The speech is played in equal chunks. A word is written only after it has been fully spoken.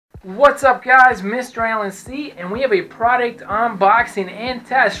What's up guys, MrAlanC, and we have a product unboxing and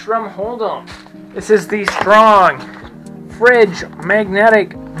test from Hold'em. This is the strong fridge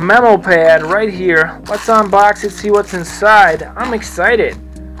magnetic memo pad right here. Let's unbox it, see what's inside. I'm excited.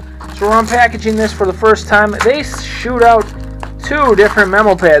 So we're unpackaging this for the first time. They shoot out 2 different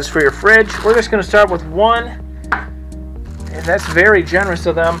memo pads for your fridge. We're just going to start with one, and that's very generous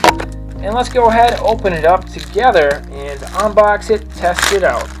of them. And let's go ahead, open it up together and unbox it, test it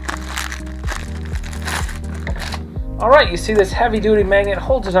out. Alright, you see this heavy duty magnet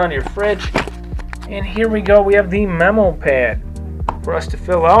holds it onto your fridge. And here we go, we have the memo pad for us to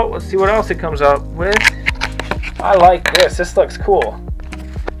fill out. Let's see what else it comes out with. I like this looks cool.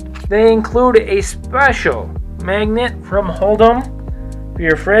 They include a special magnet from Hold'em for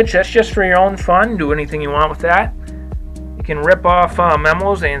your fridge. That's just for your own fun, do anything you want with that. You can rip off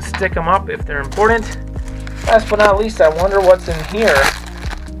memos and stick them up if they're important. Last but not least, I wonder what's in here.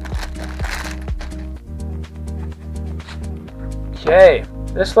 Okay,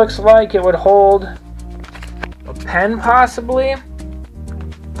 this looks like it would hold a pen possibly.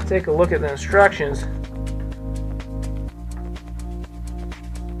 Let's take a look at the instructions.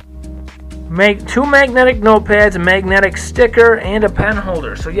 Make 2 magnetic notepads, a magnetic sticker, and a pen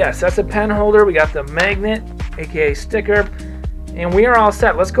holder. So yes, that's a pen holder. We got the magnet, aka sticker, and we are all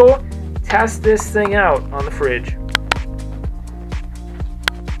set. Let's go test this thing out on the fridge.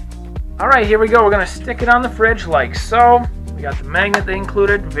 Alright, here we go. We're going to stick it on the fridge like so. We got the magnet they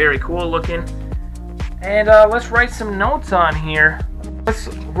included, very cool looking. And let's write some notes on here. Let's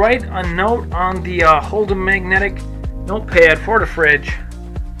write a note on the Hold'em magnetic notepad for the fridge.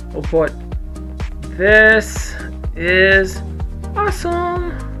 We'll put, "This is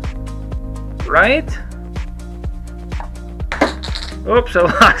awesome," right? Oops, I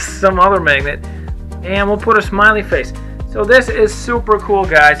lost some other magnet. And we'll put a smiley face. So this is super cool,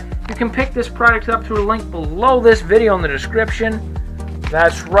 guys. You can pick this product up through a link below this video in the description.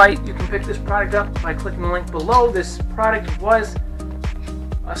 That's right, you can pick this product up by clicking the link below. This product was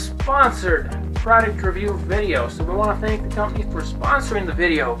a sponsored product review video, so we want to thank the company for sponsoring the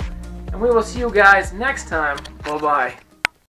video. And we will see you guys next time. Bye-bye.